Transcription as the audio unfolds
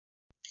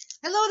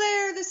Hello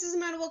there, this is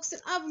Amanda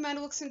Wilkinson of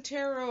Amanda Wilkinson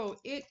Tarot.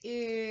 It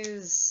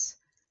is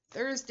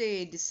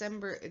Thursday,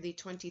 December the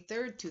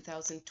 23rd,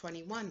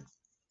 2021.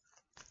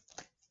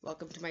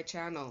 Welcome to my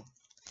channel.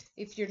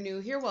 If you're new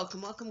here, welcome,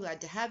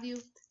 glad to have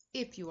you.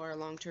 If you are a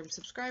long-term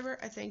subscriber,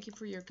 I thank you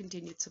for your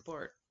continued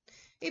support.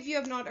 If you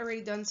have not already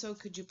done so,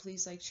 could you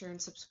please like, share,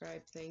 and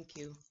subscribe? Thank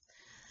you.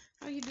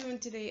 How are you doing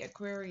today,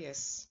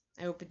 Aquarius?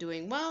 I hope you're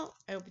doing well.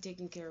 I hope you're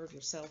taking care of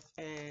yourself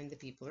and the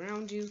people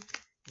around you,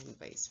 and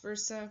vice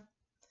versa.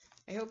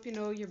 I hope you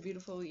know you're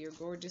beautiful, you're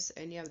gorgeous,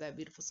 and you have that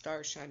beautiful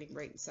star shining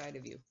right inside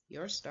of you.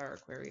 Your star,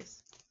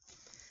 Aquarius.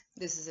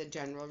 This is a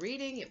general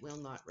reading. It will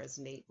not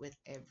resonate with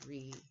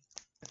every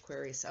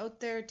Aquarius out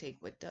there. Take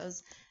what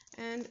does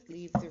and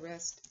leave the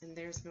rest. And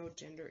there's no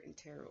gender in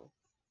tarot.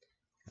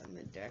 On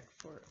the deck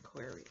for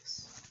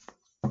Aquarius.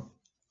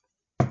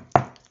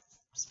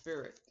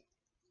 Spirit.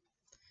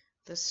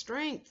 The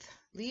Strength.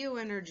 Leo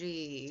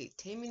energy.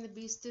 Taming the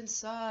beast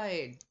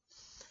inside.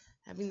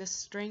 Having the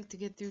strength to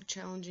get through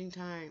challenging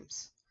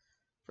times.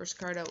 First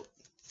card out.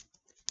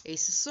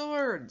 Ace of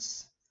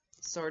Swords.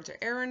 Swords are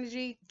air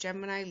energy.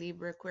 Gemini,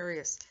 Libra,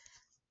 Aquarius.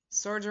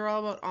 Swords are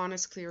all about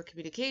honest, clear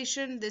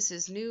communication. This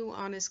is new,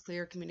 honest,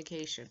 clear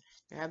communication.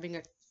 You're having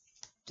a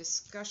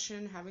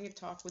discussion, having a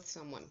talk with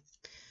someone.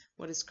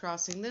 What is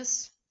crossing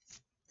this?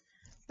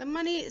 The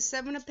money,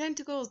 Seven of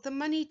Pentacles, the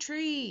money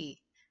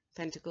tree.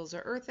 Pentacles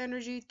are earth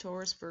energy.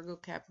 Taurus, Virgo,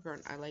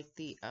 Capricorn. I like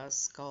the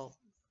skull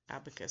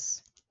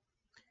abacus.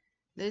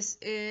 This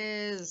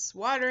is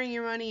watering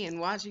your money and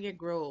watching it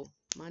grow.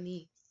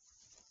 Money.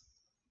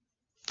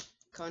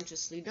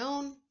 Consciously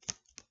known.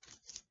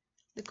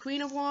 The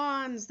Queen of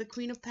Wands, the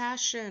Queen of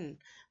Passion.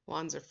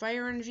 Wands are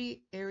fire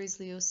energy. Aries,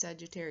 Leo,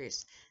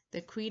 Sagittarius.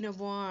 The Queen of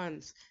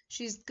Wands.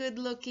 She's good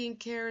looking,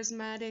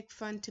 charismatic,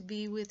 fun to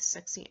be with,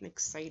 sexy and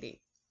exciting.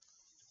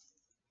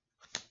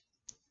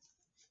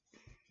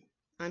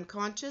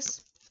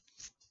 Unconscious.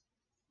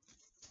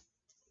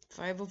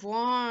 Five of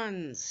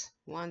Wands.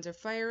 Wands are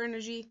fire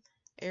energy.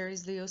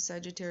 Aries, Leo,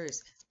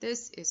 Sagittarius.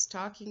 This is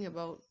talking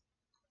about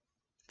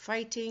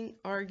fighting,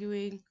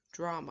 arguing,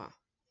 drama.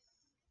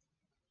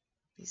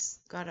 He's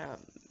got a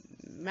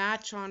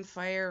match on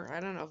fire. I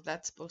don't know if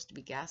that's supposed to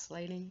be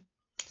gaslighting.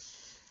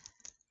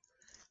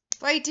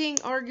 Fighting,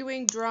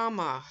 arguing,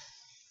 drama.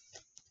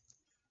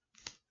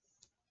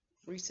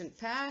 Recent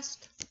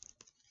past.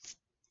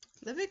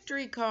 The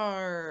Victory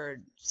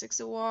card. Six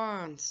of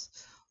Wands.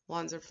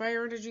 Wands are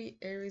fire energy.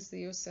 Aries,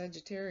 Leo,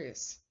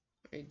 Sagittarius.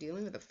 Are you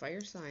dealing with a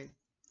fire sign?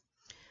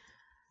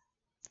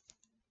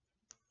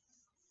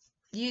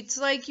 It's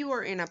like you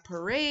are in a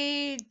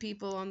parade,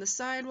 people on the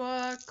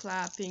sidewalk,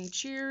 clapping,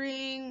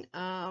 cheering.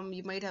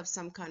 You might have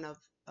some kind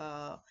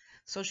of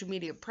social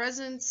media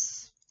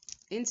presence,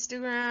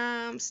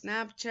 Instagram,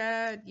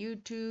 Snapchat,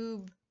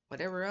 YouTube,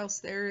 whatever else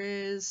there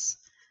is.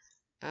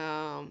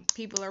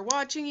 People are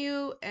watching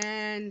you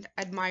and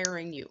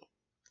admiring you,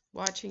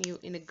 watching you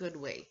in a good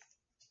way.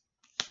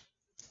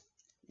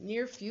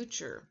 Near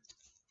future.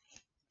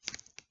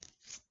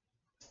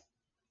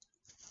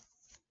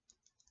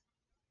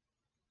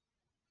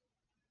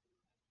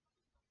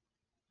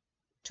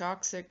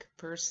 Toxic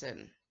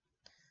person.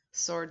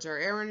 Swords are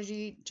air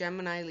energy.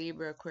 Gemini,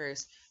 Libra,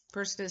 Aquarius.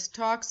 Person is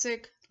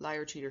toxic,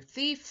 liar, cheater,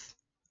 thief.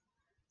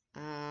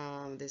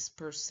 This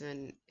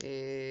person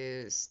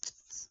is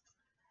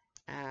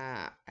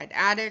an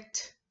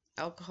addict,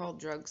 alcohol,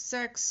 drugs,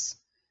 sex.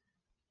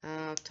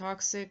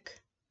 Toxic.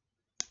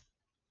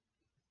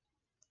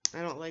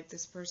 I don't like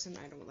this person.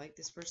 I don't like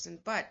this person.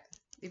 But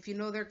if you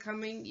know they're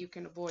coming, you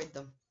can avoid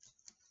them.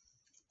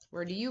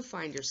 Where do you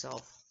find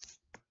yourself?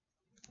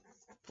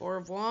 Four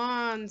of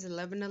Wands,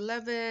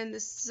 1111.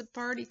 This is a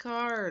party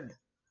card.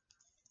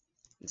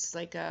 It's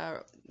like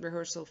a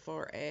rehearsal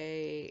for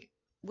a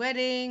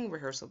wedding,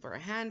 rehearsal for a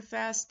hand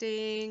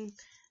fasting,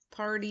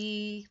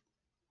 party,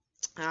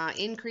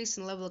 increase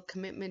in level of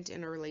commitment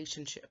in a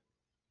relationship.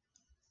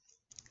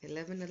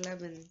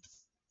 1111.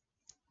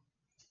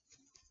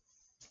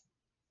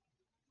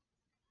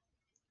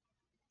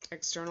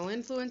 External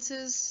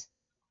influences.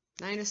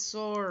 Nine of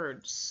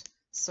Swords.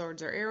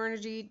 Swords are air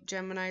energy.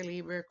 Gemini,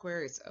 Libra,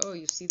 Aquarius. Oh,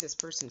 you see this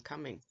person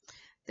coming.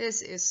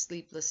 This is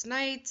sleepless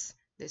nights.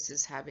 This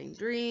is having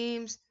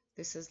dreams.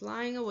 This is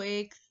lying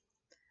awake.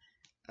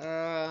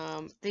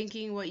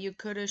 Thinking what you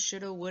coulda,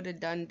 shoulda, woulda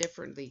done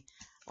differently.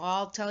 Well,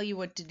 I'll tell you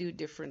what to do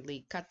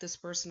differently. Cut this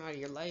person out of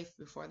your life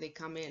before they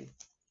come in.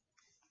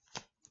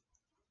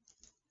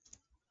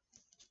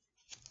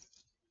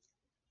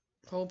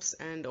 Hopes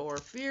and or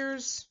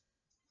fears.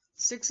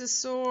 Six of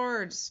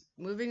Swords,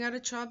 moving out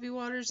of choppy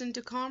waters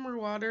into calmer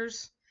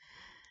waters.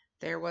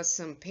 There was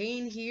some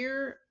pain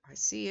here. I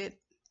see it.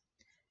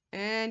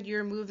 And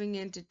you're moving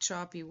into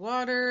choppy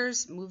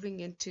waters,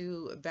 moving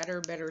into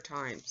better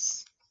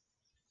times.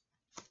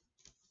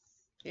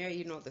 Yeah,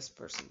 you know this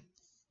person.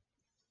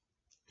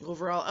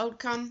 Overall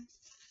outcome.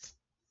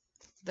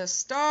 The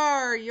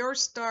Star, your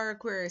star,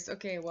 Aquarius.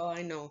 Okay, well,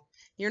 I know.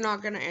 You're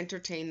not going to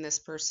entertain this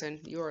person.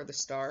 You're the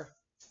star.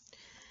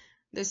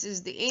 This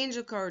is the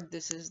Angel card.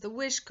 This is the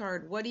Wish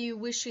card. What are you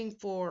wishing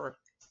for?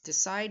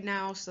 Decide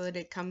now so that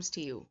it comes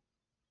to you.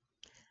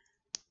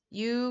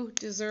 You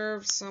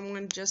deserve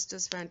someone just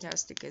as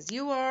fantastic as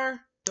you are.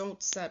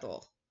 Don't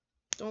settle.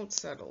 Don't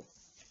settle.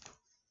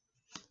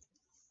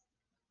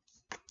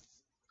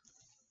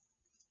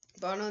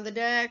 Bottom of the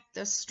deck,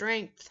 the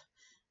Strength.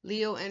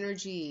 Leo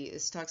energy.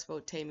 This talks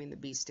about taming the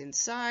beast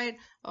inside.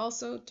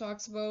 Also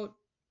talks about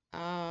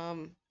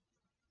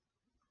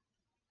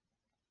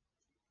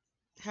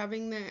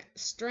having the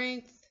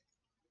strength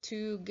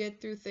to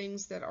get through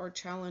things that are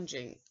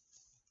challenging.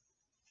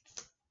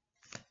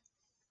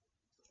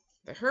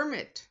 The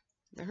Hermit.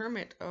 The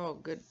Hermit. Oh,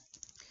 good.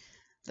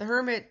 The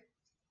Hermit.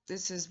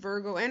 This is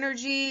Virgo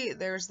energy.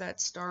 There's that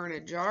star in a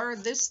jar.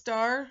 This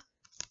star,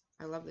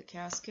 I love the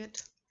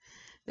casket.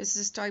 This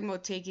is talking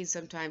about taking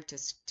some time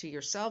to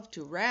yourself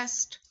to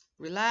rest,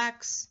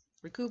 relax,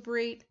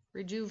 recuperate,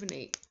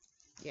 rejuvenate.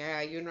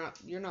 Yeah, you're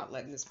not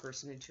letting this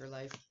person into your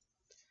life.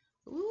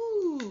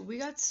 Ooh, we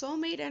got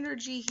soulmate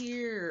energy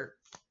here.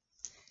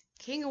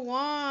 King of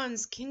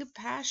Wands, King of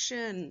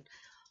Passion.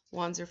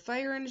 Wands are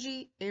fire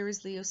energy,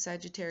 Aries, Leo,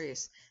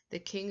 Sagittarius. The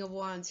King of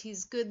Wands,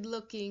 he's good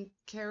looking,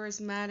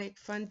 charismatic,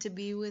 fun to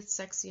be with,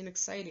 sexy and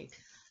exciting.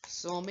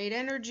 Soulmate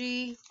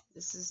energy,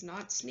 this is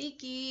not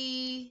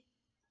sneaky.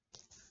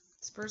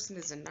 This person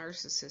is a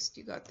narcissist,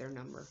 you got their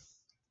number.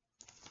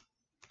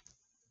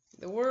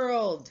 The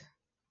World,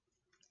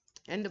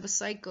 end of a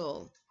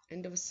cycle,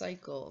 end of a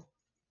cycle.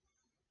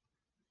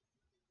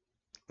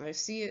 I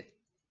see it.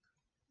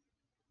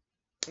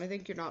 I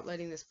think you're not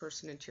letting this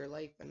person into your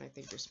life, and I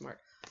think you're smart.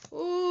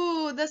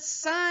 Ooh, the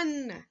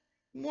Sun.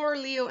 More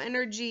Leo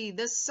energy.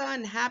 The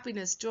Sun,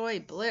 happiness,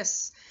 joy,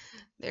 bliss.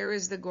 There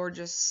is the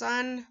gorgeous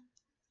sun.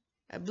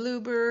 A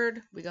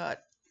bluebird. We got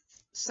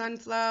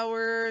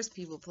sunflowers,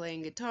 people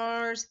playing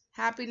guitars.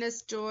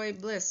 Happiness, joy,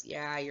 bliss.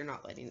 Yeah, you're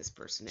not letting this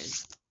person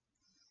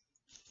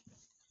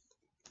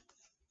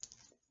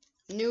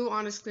in. New,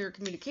 honest, clear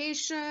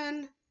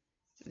communication.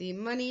 The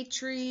Money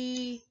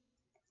Tree.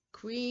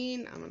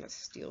 Queen, I'm going to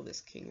steal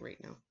this king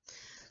right now.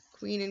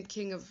 Queen and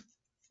King of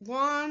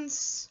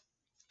Wands.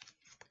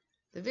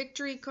 The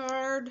Victory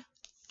card.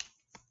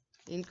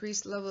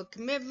 Increased level of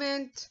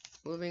commitment.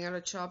 Moving out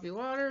of choppy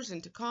waters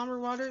into calmer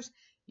waters.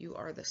 You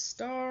are the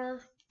Star.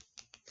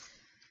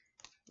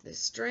 The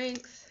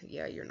Strength.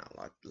 Yeah, you're not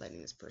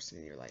letting this person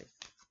in your life.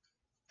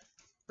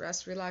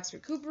 Rest, relax,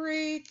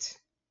 recuperate.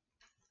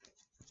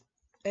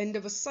 End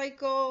of a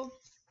cycle.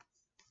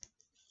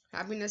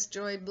 Happiness,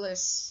 joy,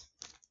 bliss.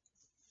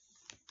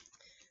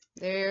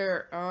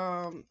 There,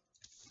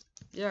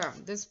 yeah,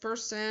 this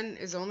person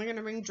is only going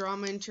to bring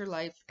drama into your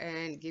life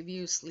and give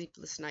you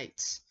sleepless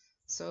nights.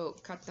 So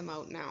cut them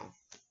out now.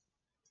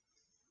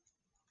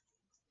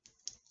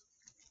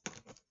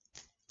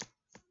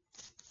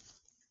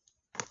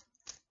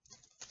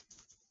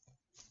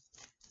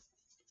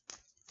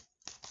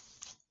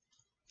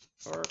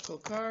 Oracle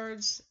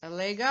cards, a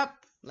leg up,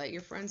 let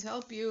your friends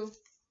help you.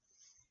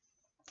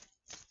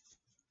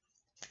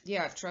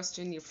 Yeah, trust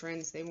in your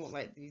friends. They won't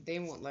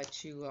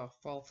let you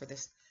fall for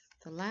this.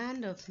 The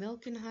Land of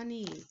Milk and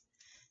Honey.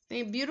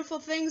 Beautiful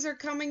things are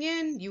coming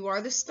in. You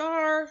are the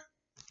Star.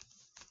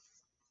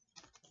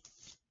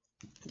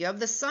 You have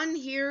the Sun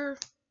here.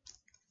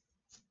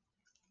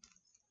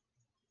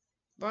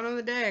 Bottom of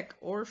the deck,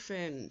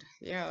 Orphaned.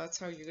 Yeah, that's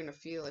how you're gonna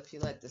feel if you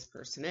let this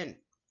person in.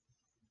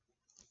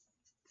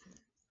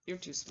 You're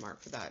too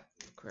smart for that,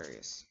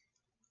 Aquarius.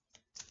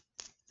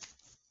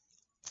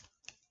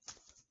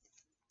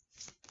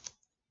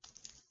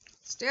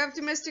 Stay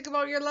optimistic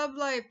about your love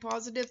life.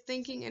 Positive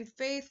thinking and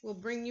faith will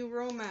bring you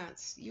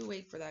romance. You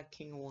wait for that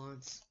King of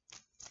Wands.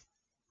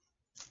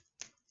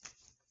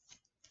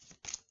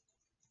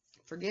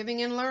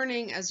 Forgiving and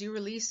learning. As you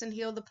release and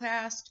heal the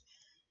past,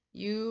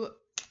 you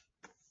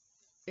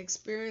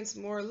experience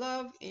more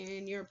love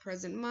in your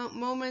present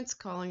moments.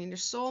 Calling in your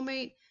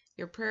soulmate.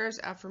 Your prayers,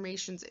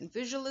 affirmations, and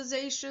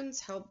visualizations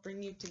help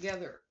bring you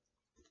together.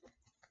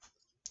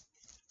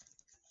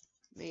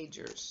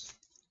 Majors.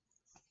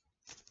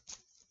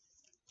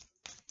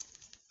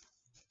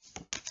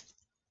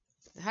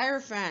 The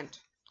Hierophant,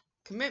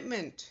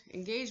 commitment,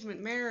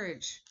 engagement,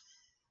 marriage.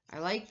 I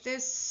like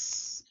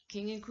this.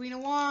 King and Queen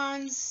of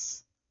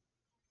Wands.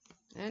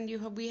 And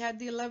we had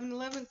the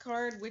 1111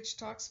 card, which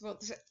talks about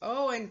this.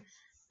 Oh, and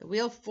the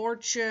Wheel of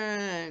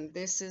Fortune.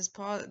 This is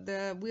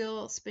the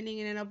wheel spinning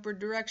in an upward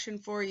direction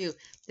for you.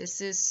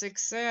 This is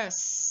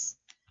success.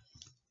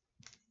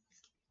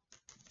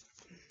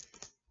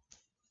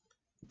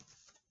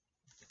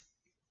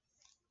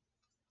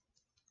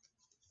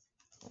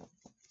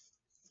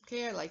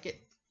 Okay, I like it.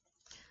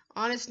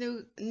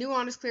 New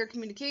honest, clear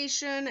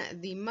communication.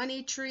 The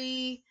Money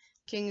Tree.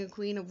 King and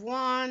Queen of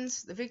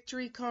Wands. The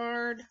Victory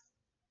card.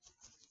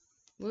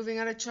 Moving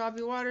out of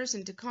choppy waters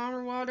into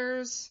calmer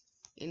waters.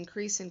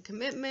 Increase in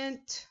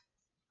commitment.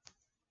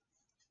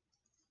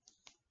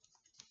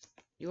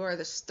 You are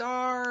the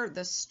Star.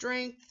 The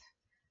Strength.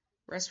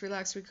 Rest,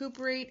 relax,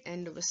 recuperate.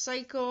 End of a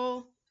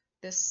cycle.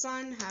 The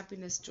Sun.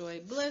 Happiness,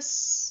 joy,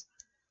 bliss.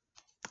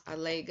 A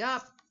leg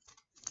up.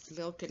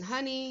 Milk and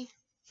Honey.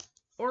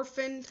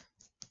 Orphaned.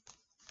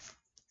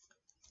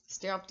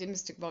 Stay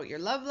optimistic about your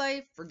love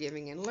life,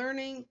 forgiving and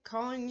learning,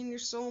 calling in your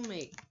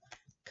soulmate,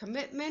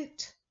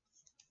 commitment,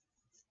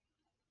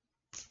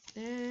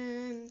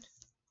 and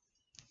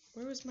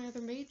where was my other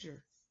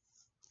major?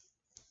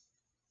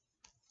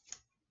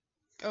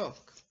 Oh,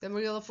 the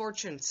Wheel of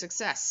Fortune,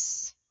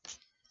 success.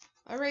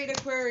 All right,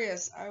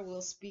 Aquarius, I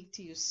will speak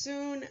to you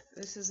soon.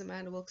 This is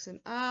Amanda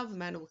Wilkinson of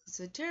Amanda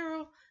Wilkinson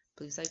Tarot.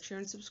 Please like, share,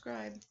 and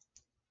subscribe.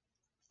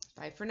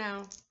 Bye for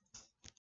now.